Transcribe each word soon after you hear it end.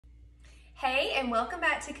Hey, and welcome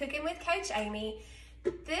back to Cooking with Coach Amy.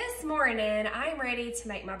 This morning, I'm ready to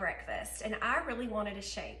make my breakfast, and I really wanted a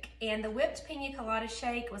shake. And the whipped pina colada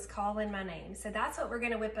shake was calling my name, so that's what we're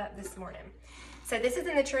gonna whip up this morning. So this is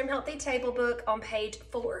in the Trim Healthy Table Book on page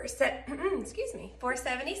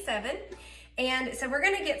 477. And so we're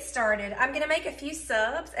gonna get started. I'm gonna make a few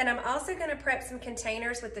subs, and I'm also gonna prep some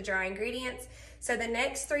containers with the dry ingredients. So the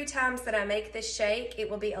next 3 times that I make this shake, it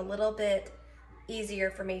will be a little bit easier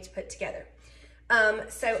for me to put together.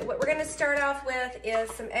 So what we're gonna start off with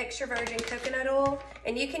is some extra virgin coconut oil,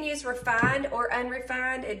 and you can use refined or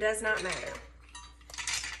unrefined, it does not matter.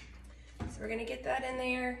 So we're gonna get that in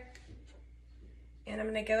there, and I'm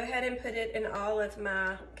gonna go ahead and put it in all of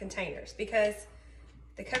my containers because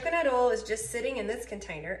the coconut oil is just sitting in this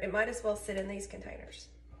container. It might as well sit in these containers.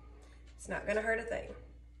 It's not gonna hurt a thing.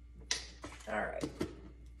 All right.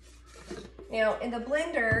 Now in the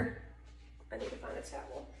blender, I need to find a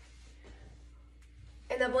towel.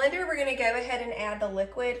 In the blender, we're gonna go ahead and add the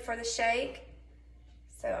liquid for the shake.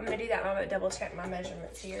 So I'm gonna do that. I'm gonna double check my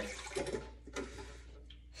measurements here.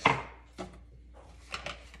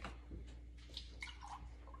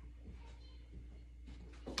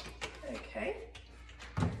 Okay.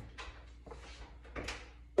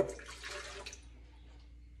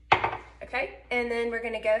 Okay, and then we're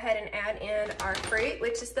gonna go ahead and add in our fruit,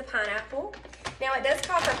 which is the pineapple. Now it does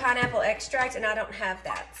call for pineapple extract, and I don't have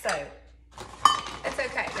that, so it's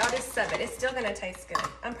okay. Y'all just sub it. It's still gonna taste good.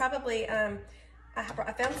 I'm probably, I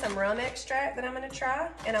found some rum extract that I'm gonna try,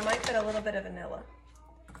 and I might put a little bit of vanilla.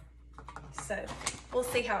 So we'll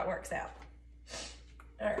see how it works out.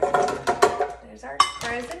 All right, there's our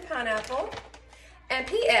frozen pineapple. And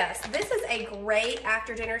P.S., this is a great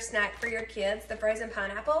after dinner snack for your kids, the frozen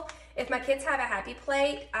pineapple. If my kids have a happy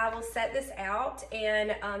plate, I will set this out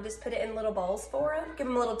and just put it in little bowls for them, give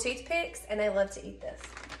them little toothpicks, and they love to eat this.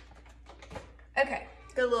 Okay,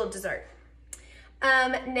 good little dessert.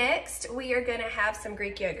 Next, we are gonna have some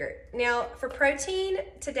Greek yogurt. Now, for protein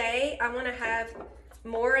today, I wanna have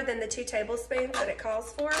more than the 2 tablespoons that it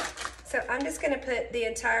calls for. So I'm just gonna put the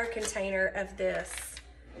entire container of this,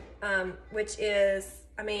 which is,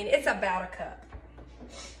 I mean, it's about a cup.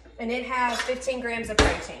 And it has 15 grams of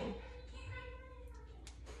protein.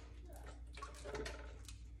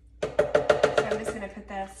 So I'm just gonna put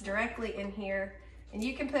this directly in here. And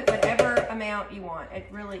you can put whatever amount you want. It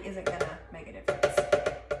really isn't gonna make a difference.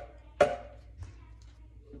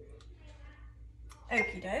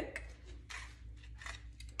 Okie doke.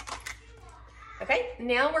 Okay,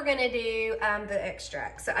 now we're gonna do the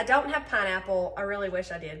extract. So I don't have pineapple. I really wish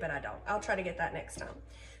I did, but I don't. I'll try to get that next time.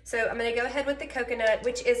 So I'm gonna go ahead with the coconut,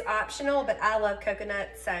 which is optional, but I love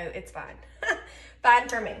coconut, so it's fine. Fine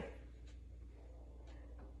for me.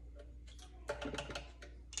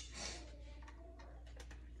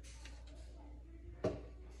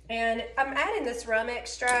 And I'm adding this rum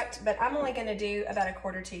extract, but I'm only gonna do about a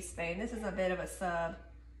 1/4 teaspoon. This is a bit of a sub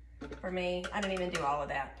for me. I didn't even do all of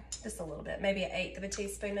that, just a little bit, maybe 1/8 of a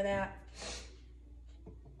teaspoon of that.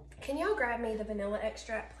 Can y'all grab me the vanilla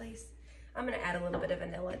extract, please? I'm gonna add a little bit of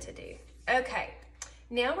vanilla to do. Okay,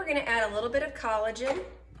 now we're gonna add a little bit of collagen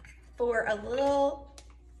for a little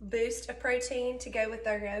boost of protein to go with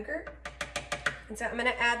our yogurt. And so I'm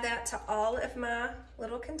gonna add that to all of my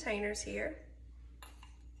little containers here.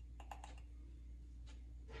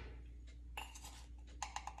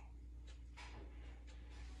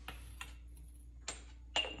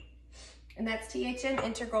 And that's THM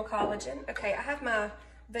Integral Collagen. Okay, I have my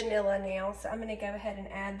vanilla now, so I'm gonna go ahead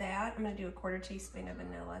and add that. I'm gonna do a 1/4 teaspoon of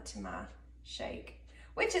vanilla to my shake,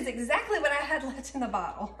 which is exactly what I had left in the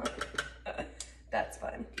bottle. That's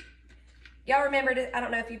fun. Y'all remember, I don't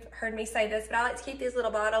know if you've heard me say this, but I like to keep these little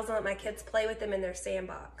bottles and let my kids play with them in their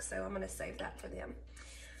sandbox, so I'm gonna save that for them.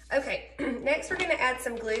 Okay, next we're gonna add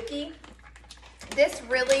some Glucki. This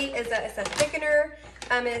really is it's a thickener.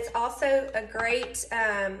 It's also a great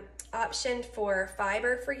option for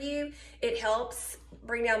fiber for you. It helps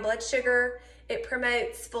bring down blood sugar, it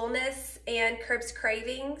promotes fullness and curbs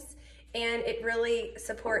cravings, and it really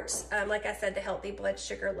supports, like I said, the healthy blood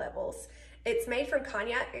sugar levels. It's made from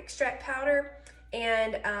cognac extract powder,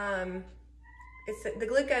 and it's the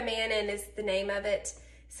glucomannan is the name of it,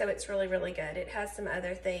 so it's really, really good. It has some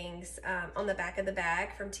other things on the back of the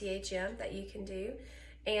bag from THM that you can do,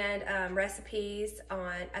 and recipes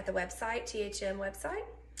at the website, THM website.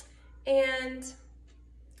 And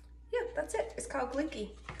yeah, that's it. It's called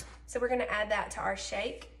Glucki. So we're gonna add that to our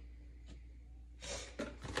shake.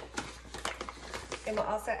 And we'll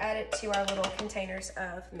also add it to our little containers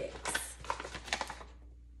of mix.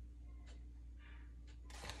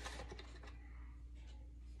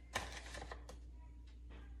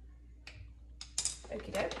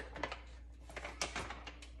 Okie doke.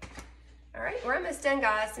 All right, we're almost done,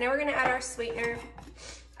 guys. So now we're gonna add our sweetener.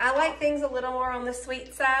 I like things a little more on the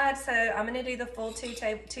sweet side, so I'm gonna do the full two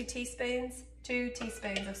teaspoons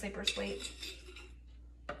of super sweet.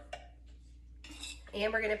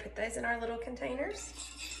 And we're gonna put those in our little containers.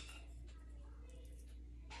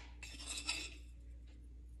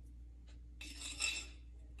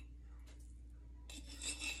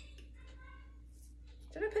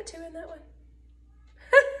 Did I put 2 in that one?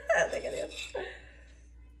 I think I did.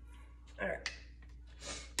 All right.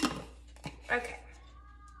 Okay.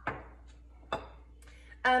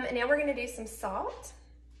 And now we're gonna do some salt.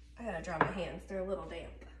 I gotta dry my hands, they're a little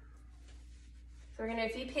damp. So we're gonna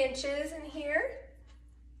do a few pinches in here.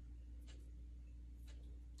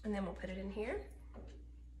 And then we'll put it in here.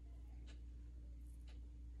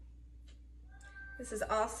 This is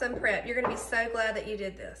awesome prep. You're gonna be so glad that you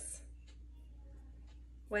did this.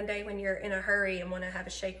 One day when you're in a hurry and wanna have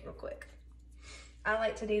a shake real quick. I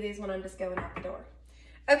like to do these when I'm just going out the door.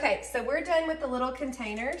 Okay, so we're done with the little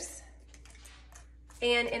containers.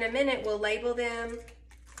 And in a minute, we'll label them.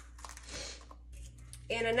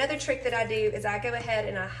 And another trick that I do is I go ahead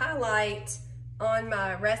and I highlight on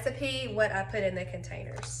my recipe what I put in the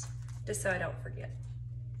containers, just so I don't forget.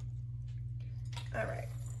 All right.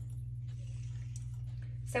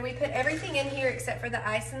 So we put everything in here except for the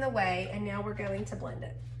ice in the whey, and now we're going to blend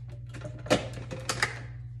it.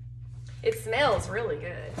 It smells really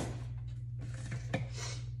good.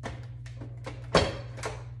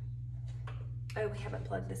 Oh, we haven't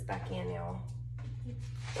plugged this back in, y'all.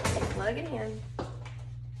 Plug it in.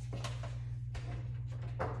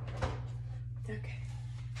 Okay.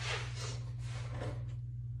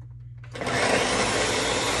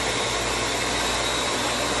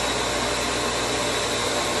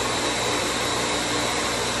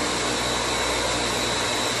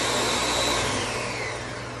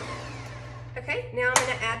 Okay, now I'm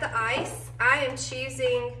gonna add the ice. I am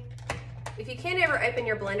choosing, if you can't ever open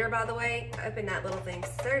your blender, by the way, open that little thing.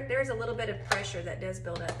 There's a little bit of pressure that does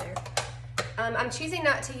build up there. I'm choosing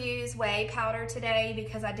not to use whey powder today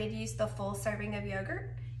because I did use the full serving of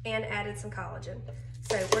yogurt and added some collagen.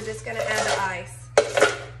 So we're just gonna add the ice.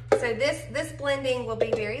 So this blending will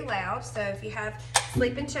be very loud. So if you have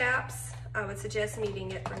sleeping chaps, I would suggest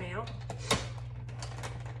muting it for now.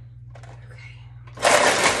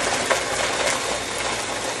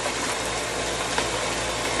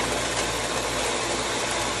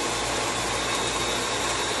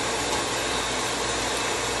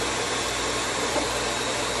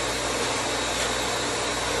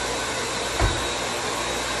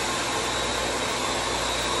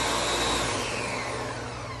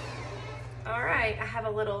 I have a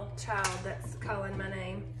little child that's calling my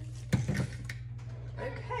name.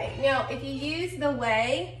 Okay, now if you use the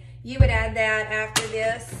whey, you would add that after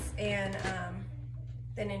this and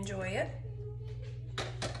then enjoy it.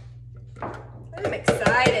 I'm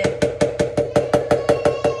excited.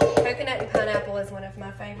 Coconut and pineapple is one of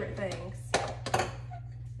my favorite things.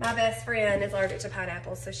 My best friend is allergic to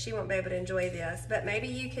pineapple, so she won't be able to enjoy this, but maybe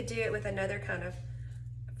you could do it with another kind of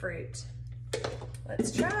fruit.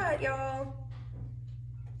 Let's try it, y'all.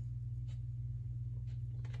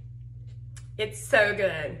 It's so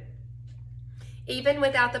good. Even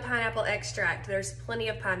without the pineapple extract, there's plenty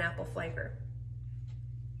of pineapple flavor.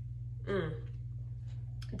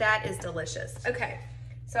 That is delicious. Okay,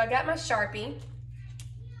 so I got my Sharpie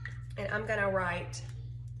and I'm gonna write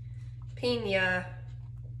Pina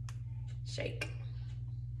shake.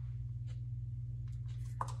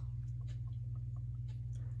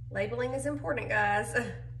 Labeling is important, guys.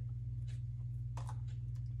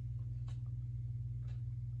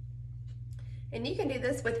 And you can do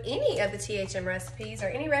this with any of the THM recipes or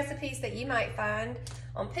any recipes that you might find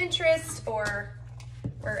on Pinterest or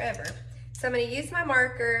wherever. So I'm gonna use my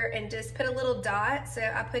marker and just put a little dot. So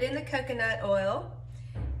I put in the coconut oil,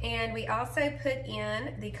 and we also put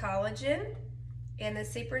in the collagen and the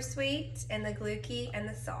super sweet and the glucose and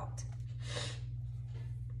the salt.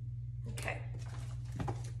 Okay.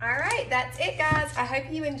 All right, that's it, guys. I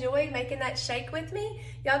hope you enjoyed making that shake with me.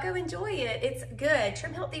 Y'all go enjoy it. It's good.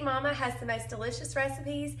 Trim Healthy Mama has the most delicious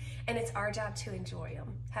recipes, and it's our job to enjoy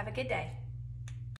them. Have a good day.